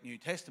the Greek New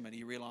Testament,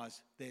 he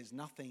realised there's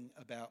nothing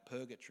about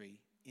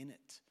purgatory in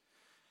it.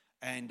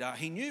 And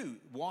he knew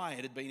why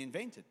it had been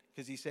invented,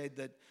 because he said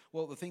that,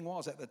 the thing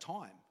was at the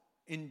time,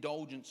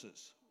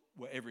 indulgences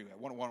were everywhere.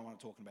 What am I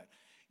talking about?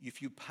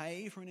 If you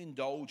pay for an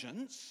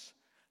indulgence,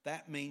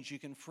 that means you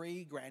can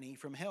free Granny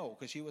from hell,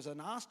 because she was a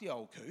nasty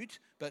old coot.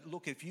 But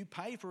look, if you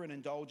pay for an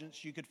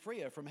indulgence, you could free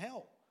her from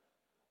hell.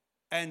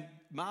 And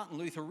Martin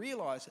Luther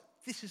realised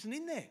this isn't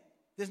in there.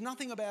 There's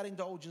nothing about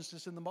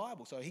indulgences in the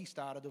Bible. So he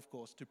started, of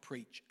course, to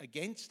preach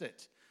against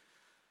it.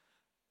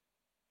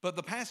 But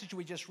the passage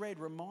we just read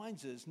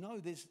reminds us,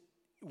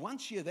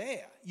 once you're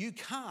there, you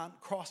can't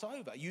cross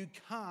over. You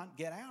can't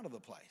get out of the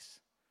place.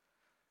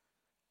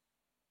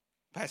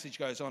 The passage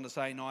goes on to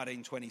say,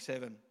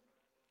 19:27,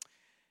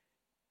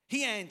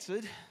 he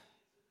answered,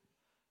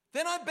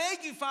 "Then I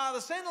beg you,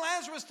 Father, send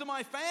Lazarus to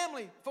my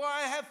family, for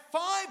I have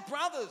 5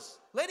 brothers.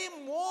 Let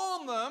him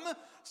warn them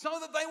so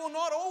that they will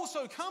not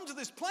also come to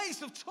this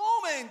place of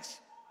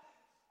torment."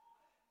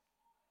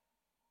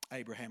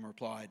 Abraham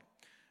replied,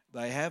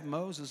 "They have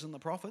Moses and the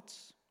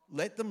prophets.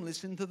 Let them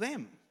listen to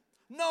them."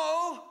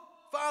 "No,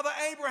 Father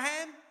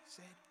Abraham,"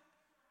 said,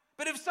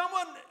 "but if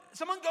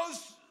someone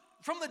goes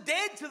from the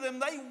dead to them,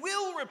 they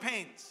will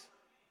repent."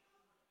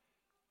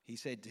 He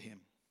said to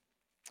him,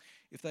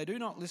 "If they do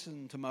not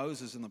listen to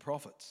Moses and the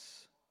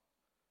prophets,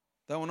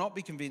 They will not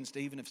be convinced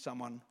even if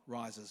someone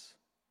rises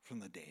from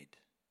the dead.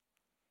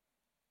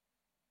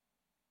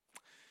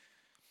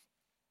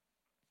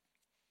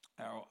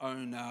 Our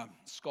own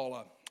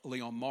scholar,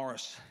 Leon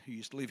Morris, who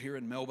used to live here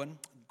in Melbourne,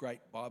 great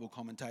Bible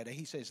commentator,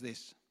 he says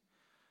this: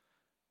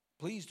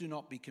 "Please do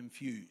not be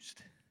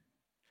confused.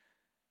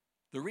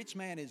 The rich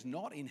man is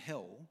not in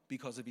hell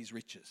because of his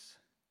riches.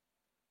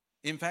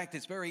 In fact,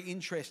 it's very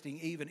interesting,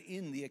 even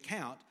in the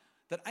account,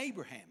 that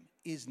Abraham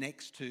is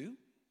next to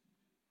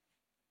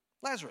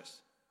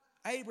Lazarus.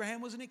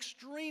 Abraham was an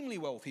extremely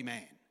wealthy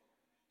man.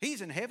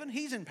 He's in heaven,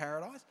 he's in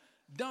paradise.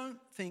 Don't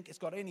think it's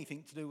got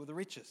anything to do with the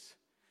riches."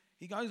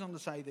 He goes on to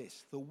say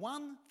this: the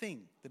one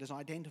thing that is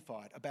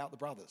identified about the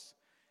brothers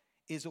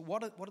is that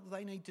what do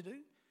they need to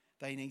do?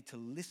 They need to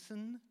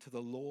listen to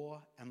the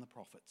law and the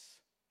prophets.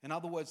 In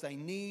other words, they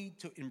need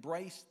to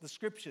embrace the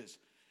scriptures.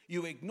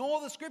 You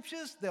ignore the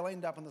scriptures, they'll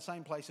end up in the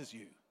same place as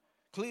you.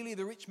 Clearly,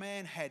 the rich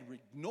man had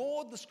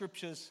ignored the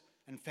scriptures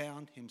and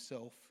found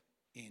himself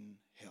in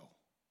hell.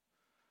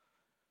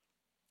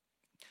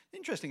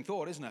 Interesting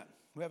thought, isn't it?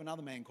 We have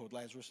another man called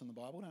Lazarus in the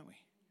Bible, don't we?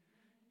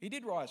 He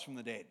did rise from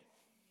the dead.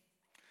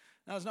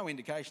 Now, there's no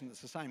indication that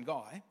it's the same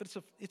guy, but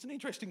it's an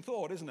interesting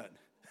thought, isn't it?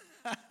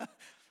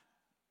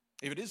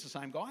 If it is the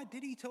same guy,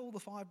 did he tell the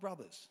 5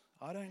 brothers?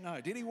 I don't know.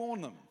 Did he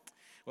warn them?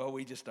 Well,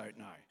 we just don't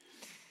know.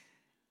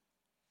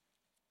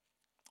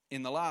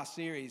 In the last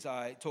series,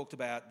 I talked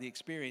about the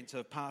experience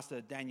of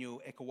Pastor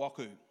Daniel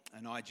Ekawaku,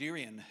 a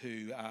Nigerian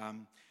who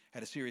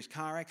had a serious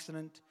car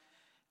accident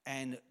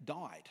and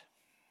died.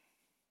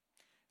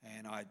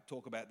 And I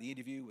talk about the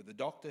interview with the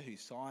doctor who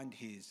signed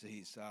his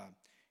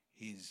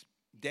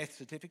death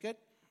certificate,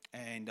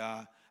 and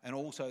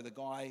also the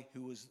guy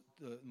who was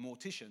the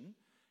mortician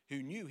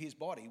who knew his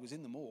body was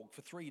in the morgue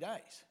for 3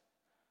 days.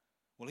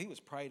 Well, he was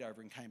prayed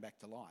over and came back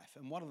to life.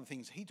 And one of the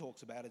things he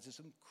talks about is this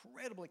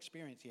incredible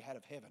experience he had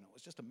of heaven. It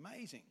was just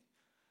amazing.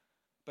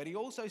 But he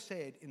also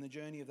said in the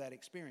journey of that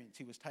experience,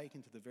 he was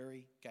taken to the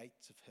very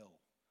gates of hell,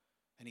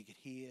 and he could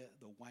hear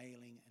the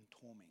wailing and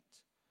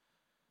torment.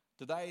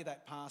 Today,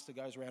 that pastor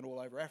goes around all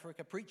over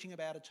Africa preaching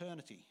about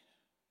eternity.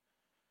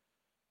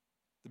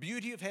 The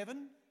beauty of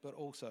heaven, but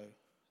also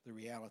the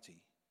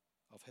reality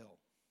of hell.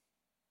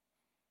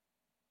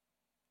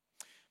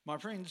 My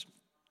friends,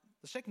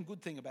 the second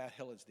good thing about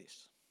hell is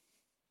this: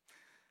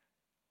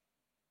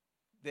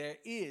 there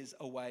is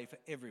a way for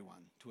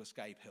everyone to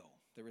escape hell.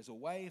 There is a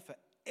way for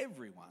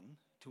everyone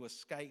to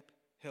escape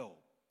hell.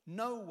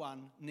 No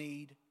one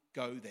need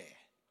go there.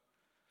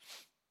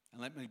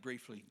 And let me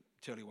briefly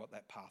tell you what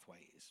that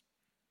pathway is.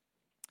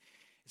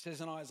 It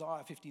says in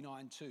Isaiah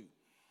 59:2,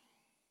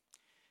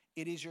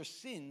 "It is your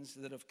sins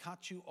that have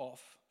cut you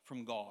off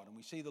from God." And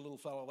we see the little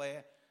fellow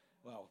there.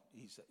 Well,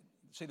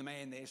 see the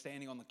man there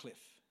standing on the cliff.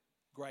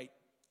 Great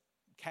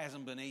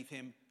chasm beneath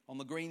him. On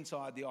the green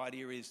side, the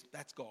idea is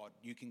that's God.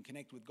 You can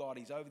connect with God.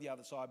 He's over the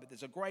other side, but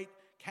there's a great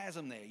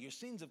chasm there. Your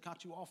sins have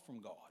cut you off from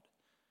God.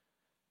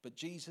 But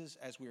Jesus,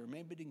 as we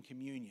remembered in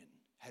communion,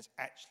 has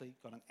actually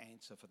got an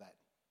answer for that.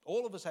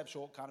 All of us have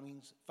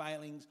shortcomings,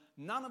 failings.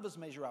 None of us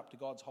measure up to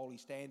God's holy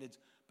standards,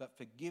 but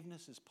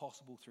forgiveness is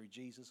possible through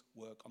Jesus'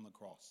 work on the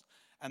cross.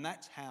 And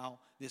that's how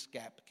this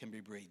gap can be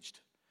bridged.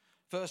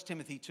 1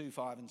 Timothy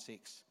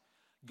 2:5-6.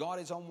 God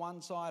is on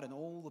one side and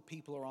all the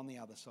people are on the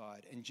other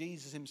side. And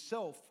Jesus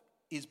himself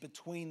is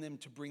between them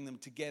to bring them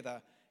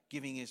together,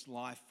 giving his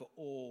life for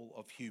all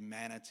of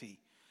humanity.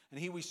 And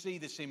here we see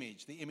this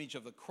image, the image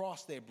of the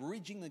cross there,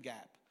 bridging the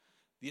gap.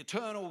 The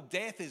eternal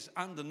death is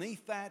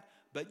underneath that,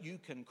 but you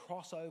can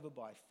cross over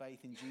by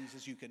faith in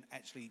Jesus. You can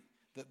actually,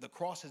 the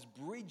cross has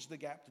bridged the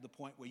gap to the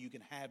point where you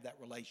can have that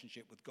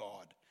relationship with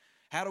God.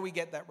 How do we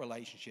get that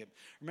relationship?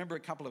 Remember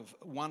a couple of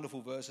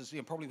wonderful verses,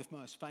 probably the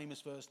most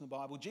famous verse in the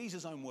Bible,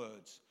 Jesus' own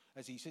words.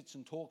 As he sits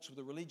and talks with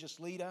a religious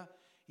leader,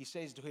 he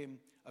says to him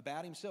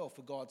about himself,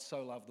 "For God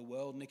so loved the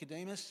world,"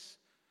 Nicodemus,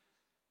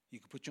 you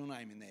could put your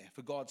name in there.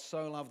 "For God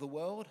so loved the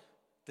world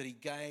that he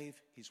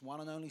gave his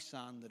one and only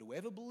Son, that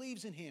whoever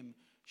believes in him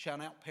shall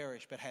not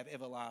perish but have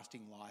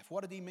everlasting life."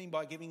 What did he mean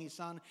by giving his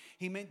Son?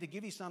 He meant to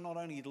give his Son not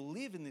only to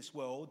live in this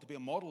world, to be a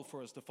model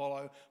for us to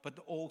follow, but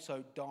to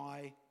also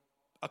die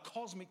a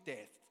cosmic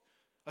death,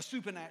 a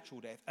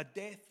supernatural death, a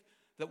death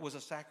that was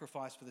a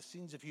sacrifice for the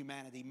sins of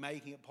humanity,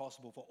 making it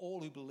possible for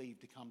all who believe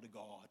to come to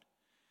God.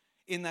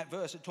 In that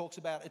verse, it talks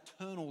about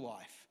eternal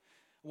life.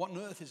 What on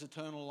earth is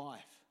eternal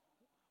life?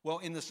 Well,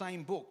 in the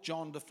same book,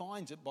 John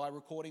defines it by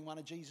recording one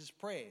of Jesus'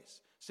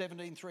 prayers.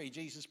 17:3,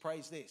 Jesus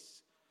prays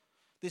this: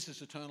 "This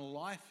is eternal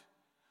life,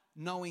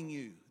 knowing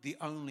you, the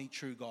only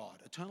true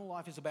God." Eternal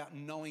life is about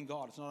knowing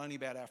God. It's not only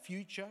about our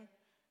future,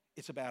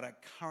 it's about our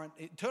current.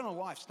 Eternal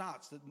life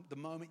starts the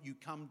moment you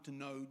come to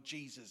know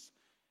Jesus,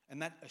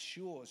 and that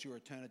assures your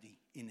eternity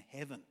in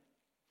heaven.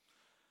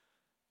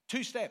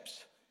 2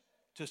 steps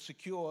to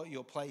secure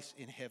your place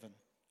in heaven.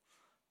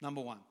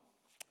 Number 1,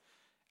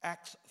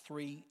 Acts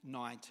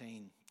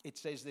 3:19. It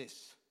says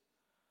this: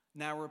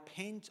 "Now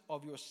repent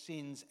of your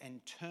sins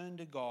and turn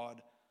to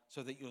God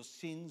so that your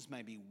sins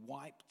may be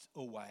wiped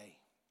away."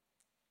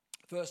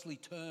 Firstly,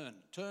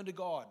 turn to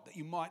God that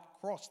you might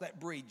cross that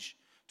bridge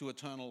to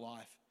eternal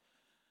life.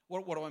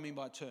 What do I mean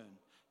by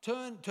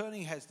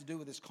turning has to do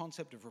with this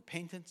concept of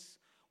repentance,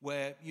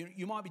 where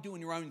you might be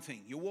doing your own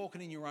thing. You're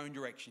walking in your own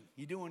direction.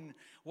 You're doing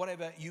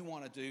whatever you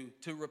want to do.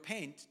 To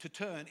repent, to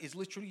turn, is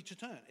literally to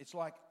turn. It's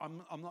like,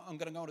 I'm going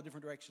to go in a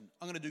different direction.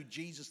 I'm going to do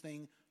Jesus'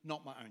 thing,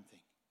 not my own thing.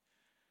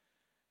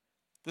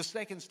 The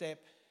second step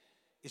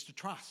is to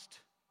trust.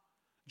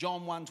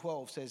 John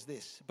 1:12 says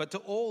this, "But to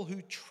all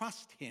who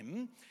trust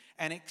him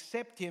and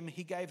accept him,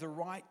 he gave the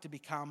right to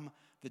become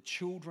the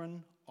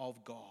children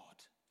of God."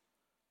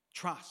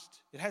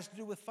 Trust. It has to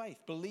do with faith,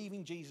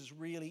 believing Jesus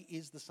really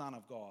is the Son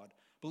of God,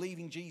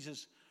 believing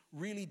Jesus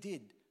really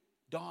did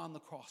die on the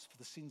cross for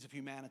the sins of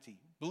humanity,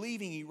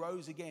 believing he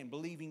rose again,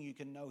 believing you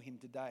can know him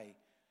today.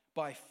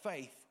 By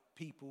faith,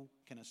 people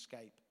can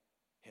escape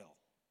hell.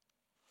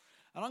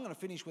 And I'm going to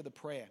finish with a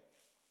prayer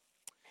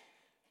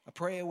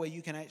where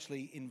you can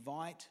actually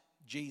invite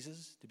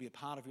Jesus to be a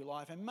part of your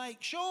life and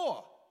make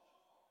sure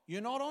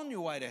you're not on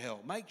your way to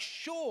hell. Make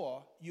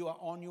sure you are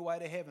on your way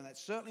to heaven.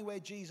 That's certainly where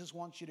Jesus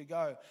wants you to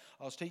go.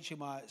 I was teaching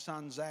my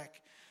son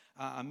Zach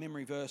a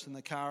memory verse in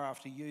the car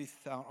after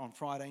youth on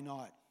Friday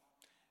night.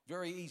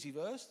 Very easy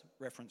verse.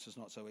 Reference is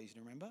not so easy to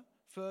remember.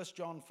 1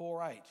 John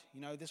 4:8.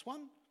 You know this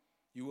one?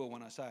 You will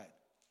when I say it.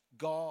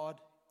 God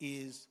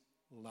is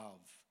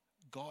love.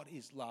 God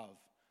is love.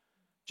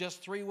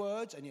 Just 3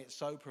 words and yet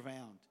so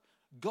profound.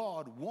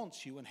 God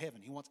wants you in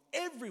heaven. He wants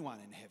everyone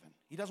in heaven.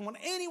 He doesn't want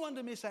anyone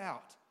to miss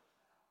out.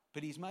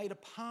 But he's made a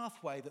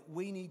pathway that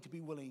we need to be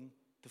willing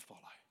to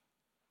follow.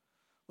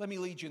 Let me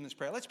lead you in this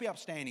prayer. Let's be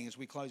upstanding as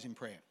we close in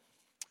prayer.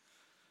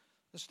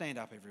 Let's stand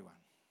up, everyone.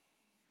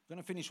 I'm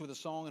going to finish with a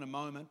song in a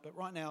moment, but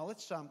right now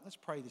let's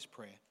pray this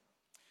prayer.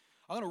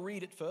 I'm going to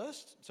read it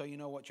first so you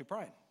know what you're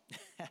praying.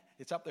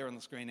 It's up there on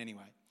the screen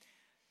anyway.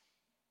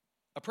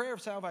 A prayer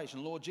of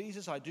salvation. Lord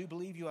Jesus, I do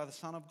believe you are the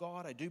Son of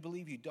God. I do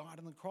believe you died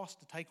on the cross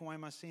to take away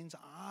my sins.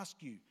 I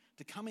ask you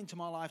to come into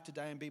my life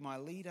today and be my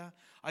leader.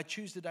 I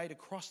choose today to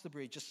cross the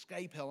bridge,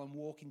 escape hell, and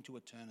walk into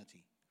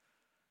eternity.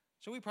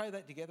 Shall we pray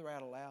that together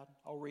out aloud?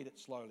 I'll read it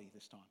slowly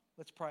this time.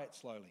 Let's pray it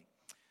slowly.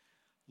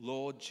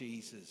 Lord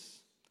Jesus,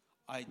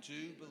 I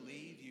do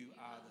believe you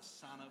are the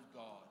Son of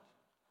God.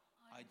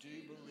 I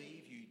do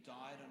believe you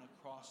died on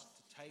a cross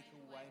to take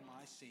away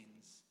my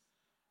sins.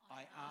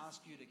 I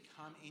ask you to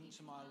come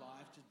into my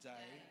life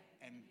today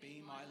and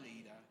be my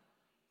leader.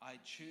 I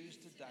choose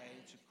today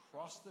to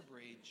cross the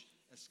bridge,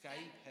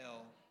 escape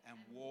hell, and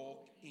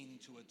walk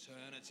into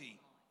eternity.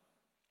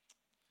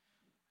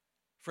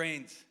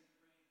 Friends,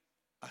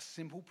 a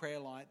simple prayer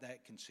like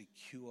that can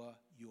secure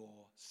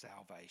your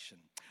salvation.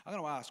 I'm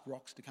going to ask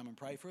Rox to come and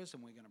pray for us,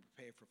 and we're going to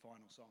prepare for a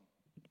final song.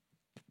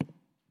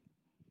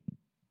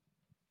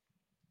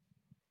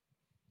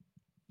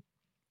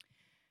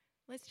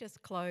 Let's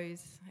just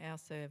close our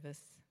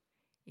service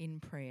in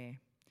prayer.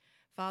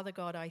 Father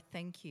God, I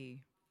thank you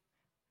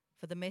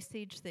for the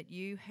message that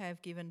you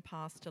have given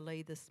Pastor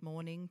Lee this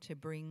morning to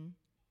bring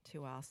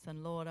to us.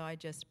 And Lord, I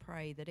just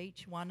pray that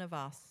each one of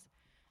us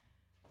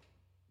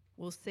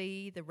will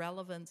see the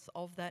relevance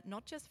of that,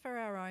 not just for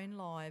our own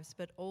lives,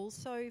 but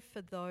also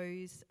for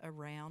those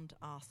around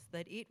us,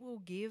 that it will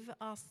give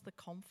us the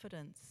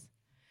confidence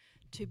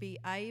to be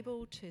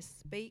able to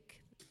speak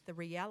the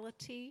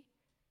reality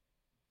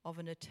of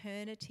an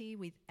eternity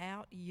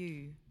without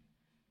you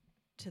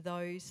to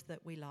those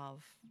that we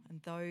love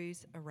and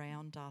those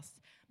around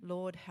us.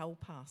 Lord,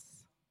 help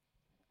us.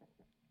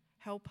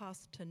 Help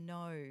us to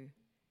know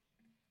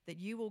that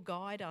you will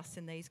guide us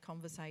in these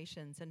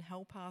conversations, and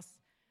help us,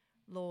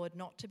 Lord,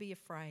 not to be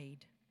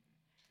afraid,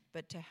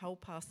 but to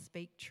help us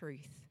speak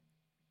truth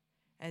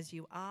as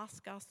you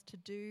ask us to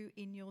do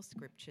in your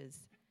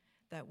scriptures,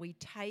 that we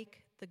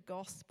take the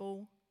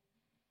gospel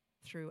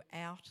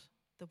throughout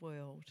the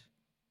world.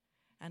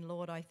 And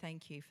Lord, I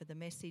thank you for the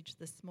message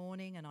this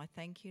morning, and I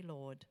thank you,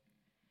 Lord,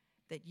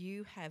 that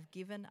you have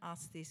given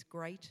us this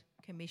great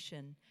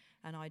commission.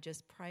 And I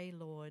just pray,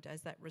 Lord,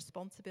 as that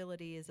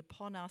responsibility is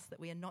upon us, that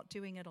we are not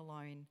doing it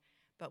alone,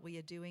 but we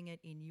are doing it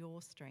in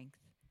your strength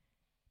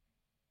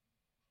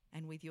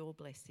and with your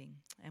blessing.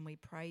 And we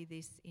pray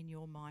this in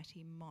your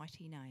mighty,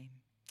 mighty name.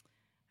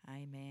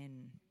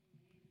 Amen.